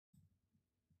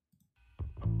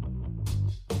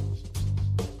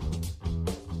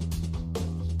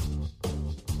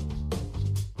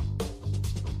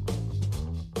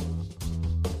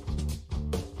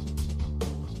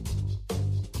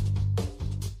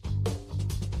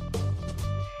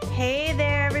Hey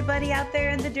there, everybody out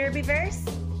there in the Derbyverse.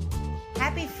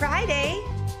 Happy Friday.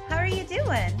 How are you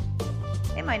doing?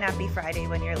 It might not be Friday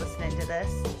when you're listening to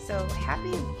this, so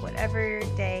happy whatever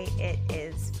day it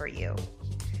is for you.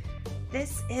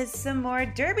 This is some more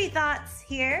Derby thoughts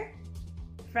here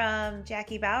from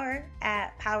Jackie Bauer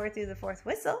at Power Through the Fourth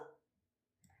Whistle.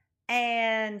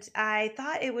 And I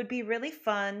thought it would be really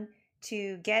fun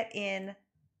to get in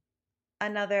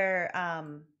another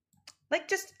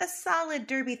just a solid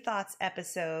Derby Thoughts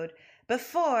episode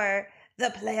before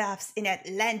the playoffs in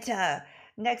Atlanta.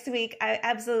 Next week, I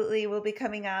absolutely will be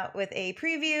coming out with a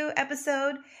preview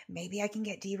episode. Maybe I can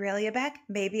get D'Aurelia back.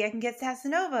 Maybe I can get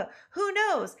Sassanova. Who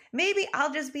knows? Maybe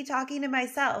I'll just be talking to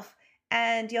myself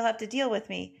and you'll have to deal with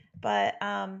me. But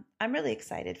I'm really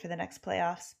excited for the next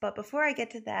playoffs. But before I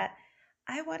get to that,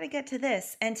 I want to get to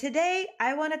this. And today,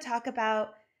 I want to talk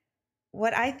about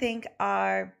what I think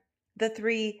are the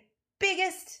three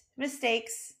biggest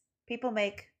mistakes people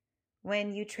make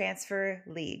when you transfer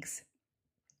leagues.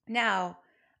 Now,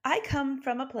 I come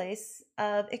from a place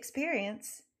of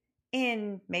experience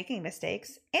in making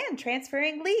mistakes and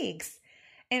transferring leagues.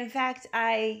 In fact,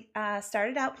 I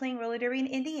started out playing roller derby in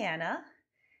Indiana,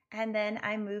 and then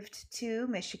I moved to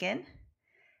Michigan.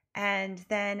 And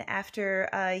then after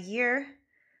a year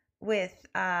with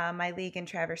my league in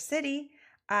Traverse City,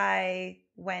 I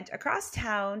went across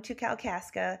town to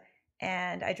Kalkaska,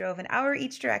 and I drove an hour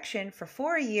each direction for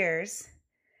 4 years.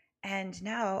 And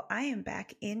now I am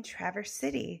back in Traverse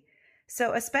City.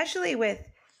 So especially with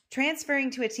transferring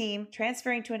to a team,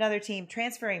 transferring to another team,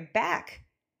 transferring back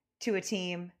to a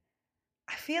team,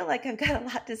 I feel like I've got a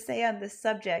lot to say on this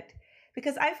subject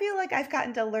because I feel like I've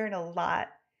gotten to learn a lot.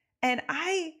 And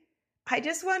I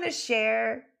just want to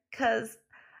share because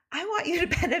I want you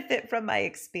to benefit from my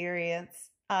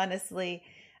experience, honestly.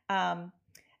 Now,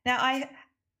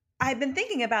 I've been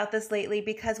thinking about this lately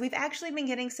because we've actually been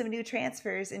getting some new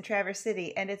transfers in Traverse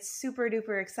City, and it's super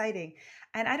duper exciting.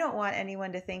 And I don't want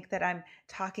anyone to think that I'm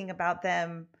talking about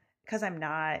them because I'm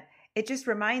not. It just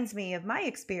reminds me of my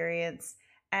experience,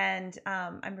 and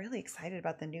I'm really excited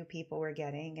about the new people we're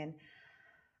getting. And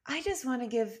I just want to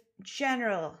give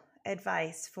general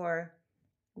advice for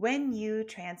when you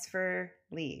transfer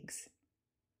leagues.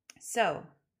 So,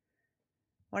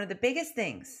 one of the biggest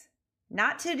things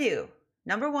not to do,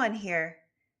 number one here,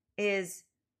 is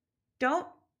don't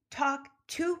talk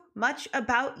too much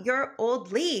about your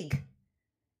old league.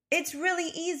 It's really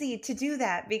easy to do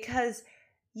that because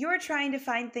you're trying to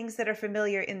find things that are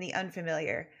familiar in the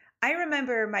unfamiliar. I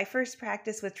remember my first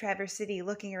practice with Traverse City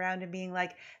looking around and being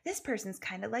like, this person's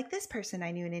kind of like this person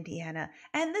I knew in Indiana,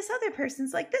 and this other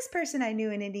person's like this person I knew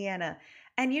in Indiana.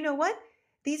 And you know what?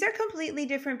 These are completely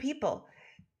different people.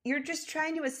 You're just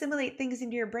trying to assimilate things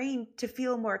into your brain to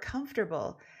feel more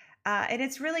comfortable. And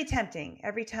it's really tempting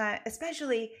every time,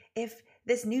 especially if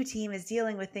this new team is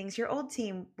dealing with things your old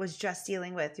team was just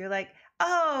dealing with. You're like,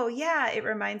 oh, yeah, it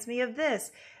reminds me of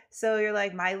this. So you're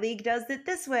like, my league does it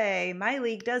this way. My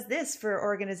league does this for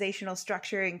organizational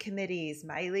structure and committees.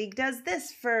 My league does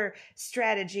this for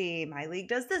strategy. My league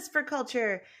does this for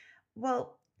culture.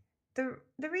 Well, the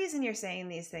reason you're saying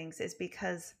these things is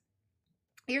because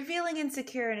you're feeling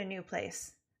insecure in a new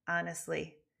place,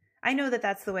 honestly. I know that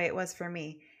that's the way it was for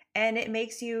me, and it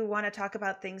makes you want to talk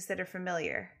about things that are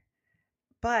familiar.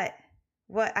 But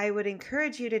what I would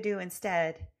encourage you to do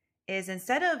instead is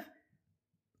instead of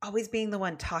always being the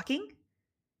one talking,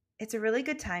 it's a really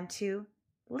good time to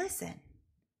listen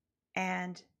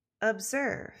and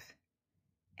observe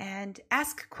and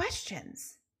ask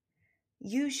questions.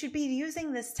 You should be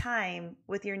using this time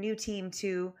with your new team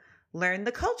to learn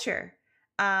the culture.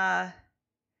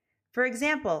 For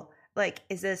example, like,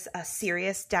 is this a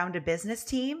serious down to business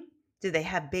team? Do they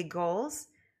have big goals?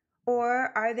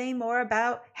 Or are they more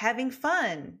about having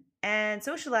fun and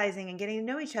socializing and getting to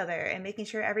know each other and making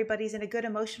sure everybody's in a good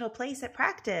emotional place at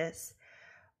practice?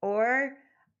 Or,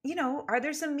 are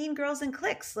there some mean girls and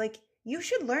cliques? Like, you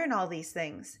should learn all these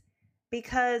things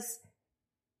because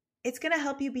it's going to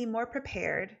help you be more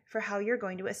prepared for how you're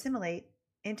going to assimilate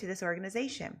into this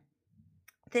organization.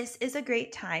 This is a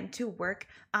great time to work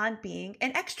on being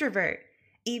an extrovert,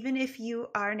 even if you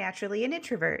are naturally an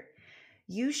introvert.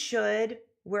 You should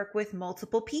work with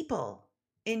multiple people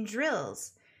in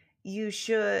drills. You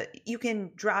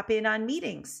can drop in on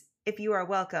meetings if you are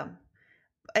welcome.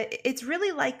 It's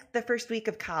really like the first week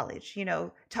of college,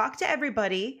 talk to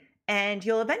everybody and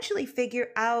you'll eventually figure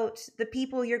out the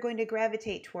people you're going to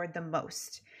gravitate toward the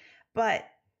most. But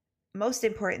most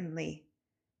importantly,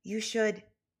 you should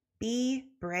be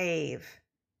brave.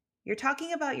 You're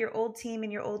talking about your old team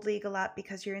and your old league a lot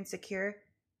because you're insecure.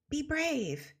 Be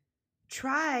brave.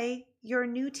 Try your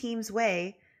new team's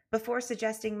way before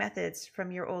suggesting methods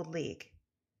from your old league.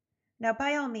 Now,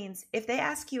 by all means, if they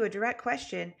ask you a direct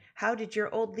question, how did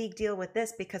your old league deal with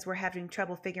this because we're having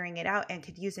trouble figuring it out and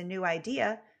could use a new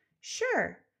idea?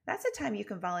 Sure, that's a time you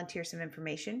can volunteer some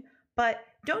information, but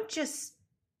don't just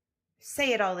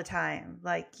say it all the time,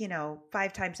 like,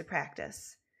 5 times a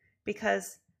practice,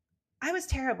 because I was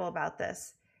terrible about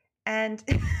this. And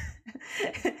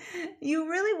you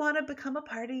really want to become a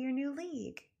part of your new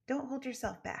league. Don't hold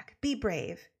yourself back. Be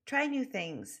brave. Try new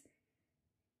things.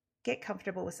 Get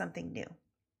comfortable with something new.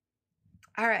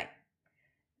 All right.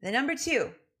 The number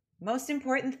 2 most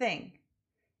important thing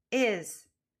is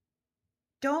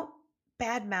don't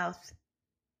badmouth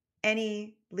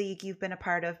any league you've been a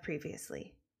part of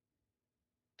previously.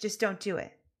 Just don't do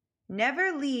it.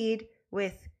 Never lead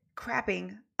with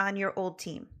crapping on your old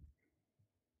team,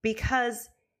 because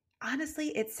honestly,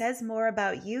 it says more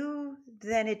about you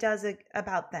than it does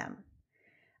about them.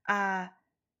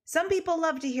 Some people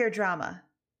love to hear drama,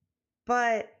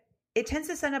 but it tends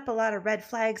to send up a lot of red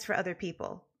flags for other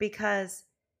people because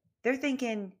they're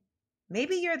thinking,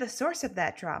 maybe you're the source of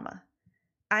that drama.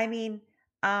 I mean,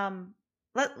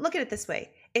 look at it this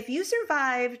way. If you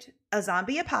survived a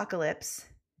zombie apocalypse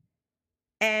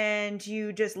and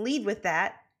you just lead with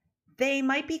that, they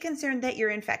might be concerned that you're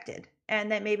infected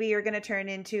and that maybe you're going to turn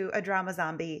into a drama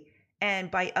zombie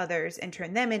and bite others and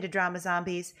turn them into drama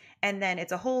zombies. And then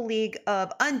it's a whole league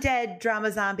of undead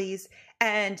drama zombies.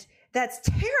 And that's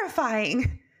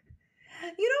terrifying.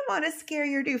 You don't want to scare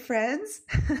your new friends.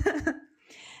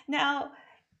 Now,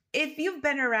 if you've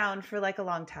been around for like a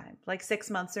long time, like 6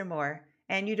 months or more,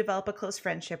 and you develop a close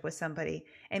friendship with somebody,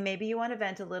 and maybe you want to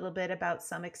vent a little bit about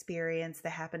some experience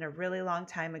that happened a really long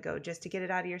time ago just to get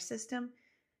it out of your system,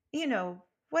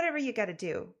 whatever you got to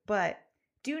do. But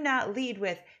do not lead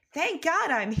with, thank God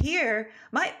I'm here.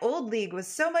 My old league was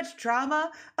so much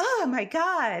drama. Oh my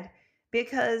God.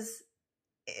 Because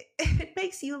it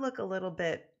makes you look a little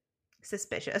bit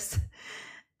suspicious.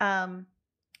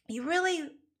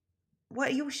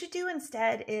 What you should do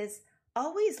instead is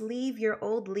always leave your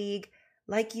old league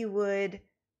like you would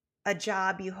a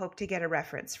job you hope to get a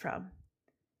reference from.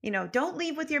 Don't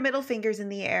leave with your middle fingers in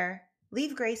the air.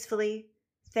 Leave gracefully.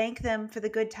 Thank them for the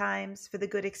good times, for the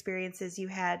good experiences you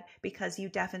had, because you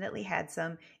definitely had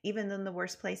some, even in the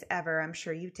worst place ever. I'm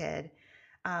sure you did.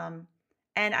 And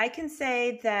I can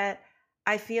say that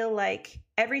I feel like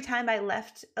every time I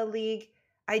left a league,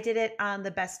 I did it on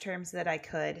the best terms that I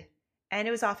could. And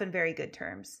it was often very good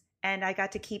terms. And I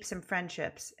got to keep some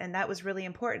friendships. And that was really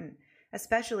important,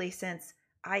 especially since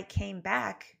I came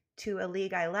back to a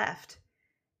league I left.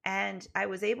 And I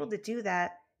was able to do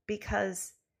that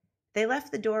because they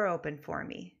left the door open for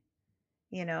me.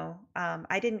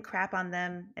 I didn't crap on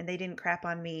them and they didn't crap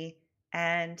on me.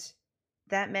 And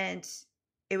that meant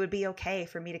it would be okay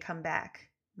for me to come back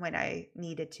when I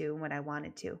needed to, when I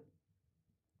wanted to.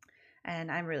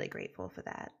 And I'm really grateful for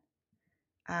that.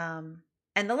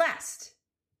 And the last,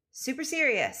 super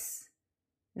serious,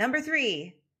 number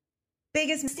 3,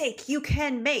 biggest mistake you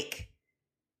can make.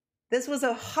 This was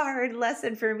a hard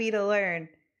lesson for me to learn.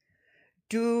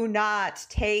 Do not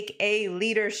take a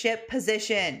leadership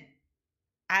position.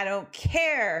 I don't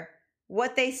care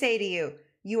what they say to you.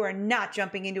 You are not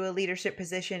jumping into a leadership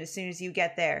position as soon as you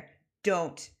get there.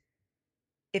 Don't.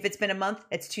 If it's been a month,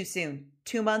 it's too soon.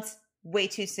 2 months, way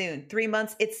too soon. 3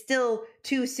 months, it's still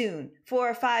too soon. 4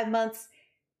 or 5 months,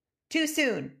 too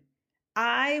soon.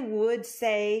 I would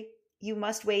say you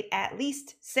must wait at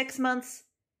least 6 months,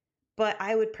 but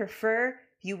I would prefer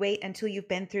you wait until you've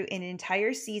been through an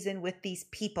entire season with these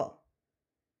people.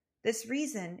 This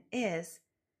reason is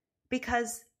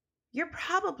because you're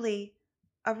probably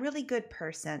a really good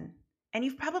person and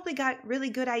you've probably got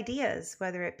really good ideas,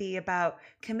 whether it be about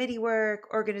committee work,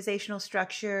 organizational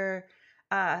structure,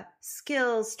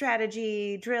 skills,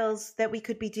 strategy, drills that we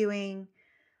could be doing.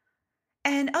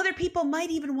 And other people might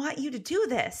even want you to do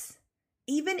this.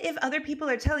 Even if other people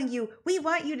are telling you, we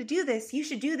want you to do this, you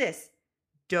should do this.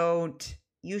 Don't.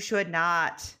 You should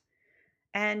not.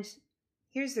 And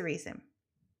here's the reason.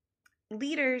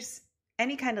 Leaders,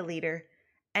 any kind of leader,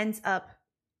 ends up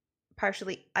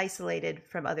partially isolated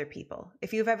from other people.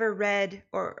 If you've ever read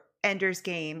or Ender's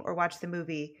Game or watched the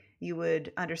movie, you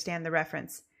would understand the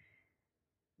reference.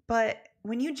 But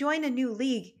when you join a new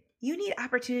league, you need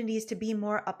opportunities to be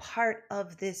more a part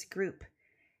of this group.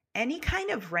 Any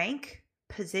kind of rank,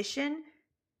 position,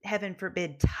 heaven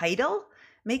forbid, title,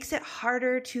 makes it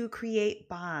harder to create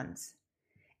bonds.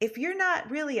 If you're not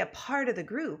really a part of the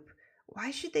group,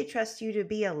 why should they trust you to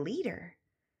be a leader?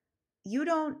 You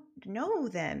don't know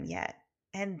them yet,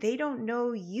 and they don't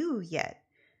know you yet.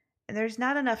 there's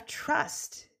not enough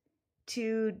trust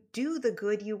to do the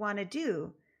good you want to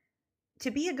do.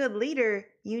 To be a good leader,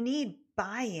 you need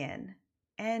buy-in,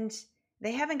 and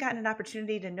they haven't gotten an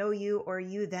opportunity to know you or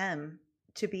you them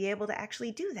to be able to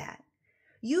actually do that.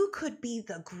 You could be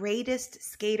the greatest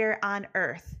skater on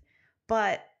earth,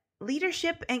 but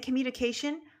leadership and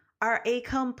communication are a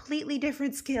completely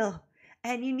different skill,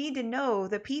 and you need to know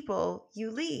the people you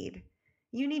lead.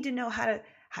 You need to know how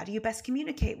do you best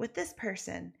communicate with this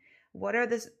person? What are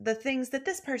the things that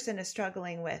this person is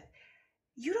struggling with?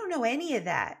 You don't know any of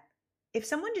that. If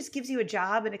someone just gives you a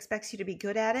job and expects you to be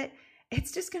good at it,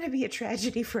 it's just going to be a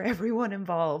tragedy for everyone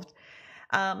involved.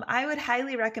 I would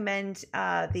highly recommend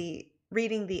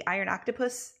reading the Iron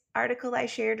Octopus article I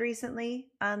shared recently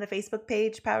on the Facebook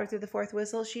page, Power Through the Fourth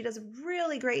Whistle. She does a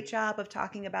really great job of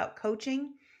talking about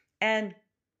coaching. And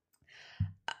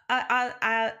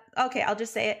I'll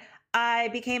just say it. I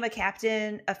became a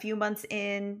captain a few months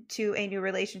into a new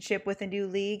relationship with a new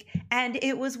league, and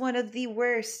it was one of the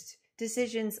worst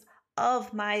decisions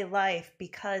of my life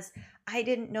because I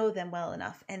didn't know them well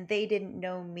enough and they didn't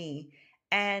know me.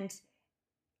 And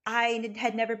I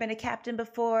had never been a captain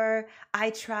before.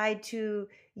 I tried to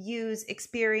use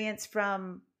experience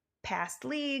from past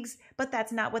leagues, but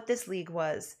that's not what this league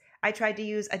was. I tried to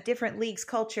use a different league's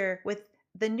culture with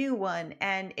the new one,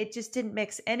 and it just didn't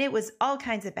mix, and it was all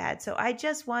kinds of bad. So I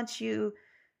just want you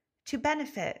to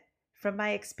benefit from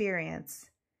my experience.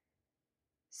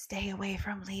 Stay away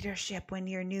from leadership when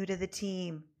you're new to the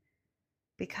team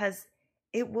because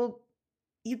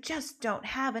you just don't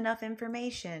have enough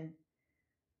information.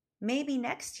 Maybe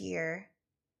next year,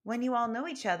 when you all know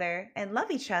each other and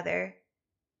love each other,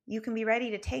 you can be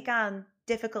ready to take on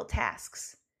difficult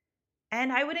tasks.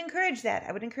 And I would encourage that.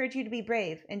 I would encourage you to be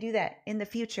brave and do that in the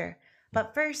future.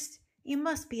 But first, you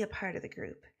must be a part of the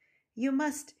group. You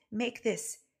must make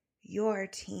this your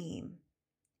team.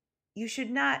 You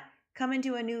should not come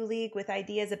into a new league with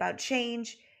ideas about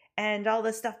change and all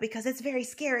this stuff because it's very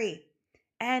scary.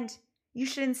 And you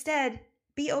should instead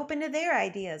be open to their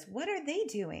ideas. What are they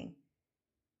doing?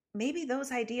 Maybe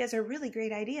those ideas are really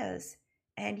great ideas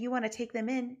and you want to take them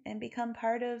in and become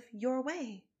part of your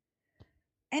way.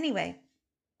 Anyway,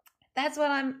 that's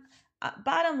what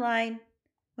bottom line,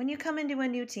 when you come into a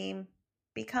new team,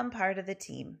 become part of the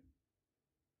team.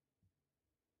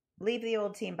 Leave the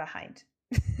old team behind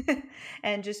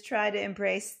and just try to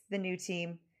embrace the new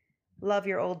team. Love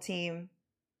your old team,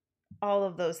 all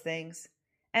of those things.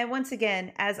 And once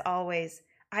again, as always,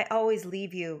 I always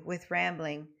leave you with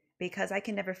rambling because I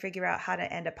can never figure out how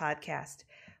to end a podcast.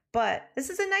 But this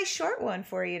is a nice short one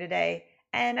for you today,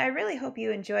 and I really hope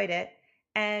you enjoyed it.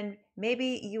 And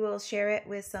maybe you will share it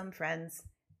with some friends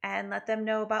and let them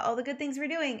know about all the good things we're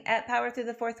doing at Power Through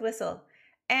the Fourth Whistle.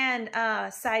 And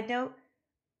side note,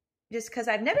 just because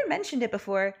I've never mentioned it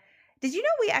before, did you know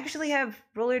we actually have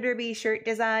roller derby shirt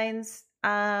designs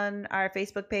on our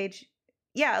Facebook page?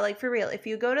 Yeah, like for real. If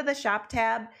you go to the shop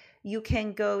tab, you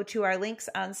can go to our links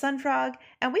on Sunfrog,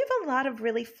 and we have a lot of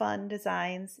really fun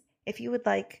designs. If you would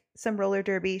like some roller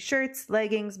derby shirts,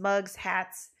 leggings, mugs,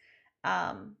 hats,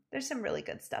 there's some really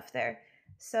good stuff there.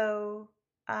 So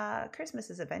Christmas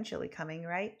is eventually coming,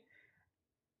 right?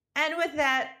 And with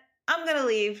that, I'm going to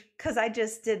leave because I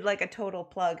just did like a total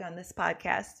plug on this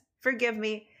podcast. Forgive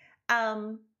me.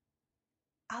 I'll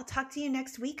talk to you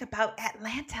next week about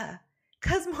Atlanta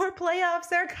because more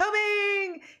playoffs are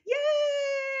coming.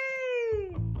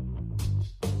 Yay!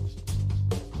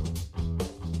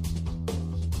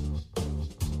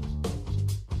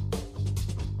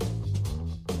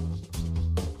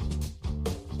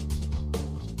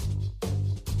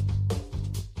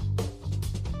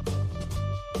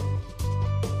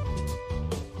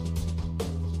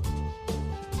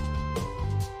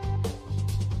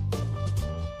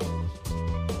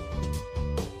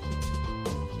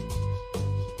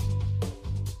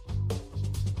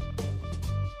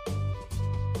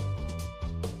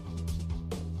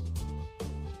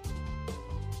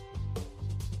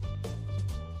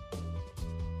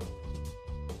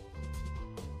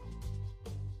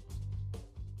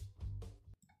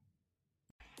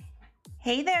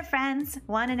 Hey there, friends.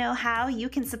 Want to know how you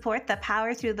can support the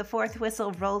Power Through the Fourth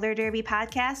Whistle Roller Derby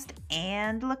podcast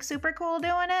and look super cool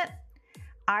doing it?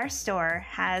 Our store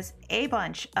has a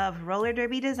bunch of roller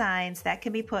derby designs that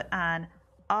can be put on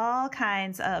all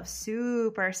kinds of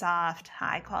super soft,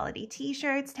 high-quality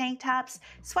t-shirts, tank tops,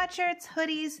 sweatshirts,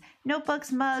 hoodies,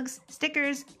 notebooks, mugs,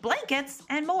 stickers, blankets,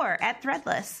 and more at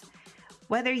Threadless.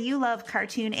 Whether you love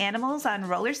cartoon animals on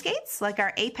roller skates, like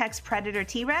our Apex Predator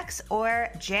T-Rex or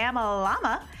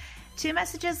Jam-a-Llama, to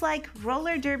messages like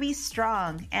roller derby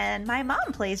strong and my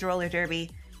mom plays roller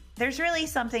derby, There's really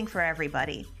something for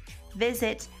everybody.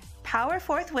 Visit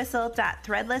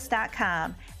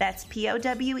powerfourthwhistle.threadless.com. That's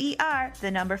POWER,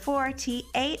 the number 4,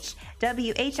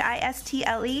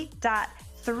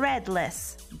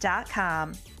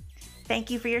 THWHISTLE.threadless.com. Thank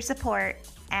you for your support,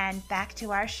 and back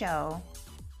to our show.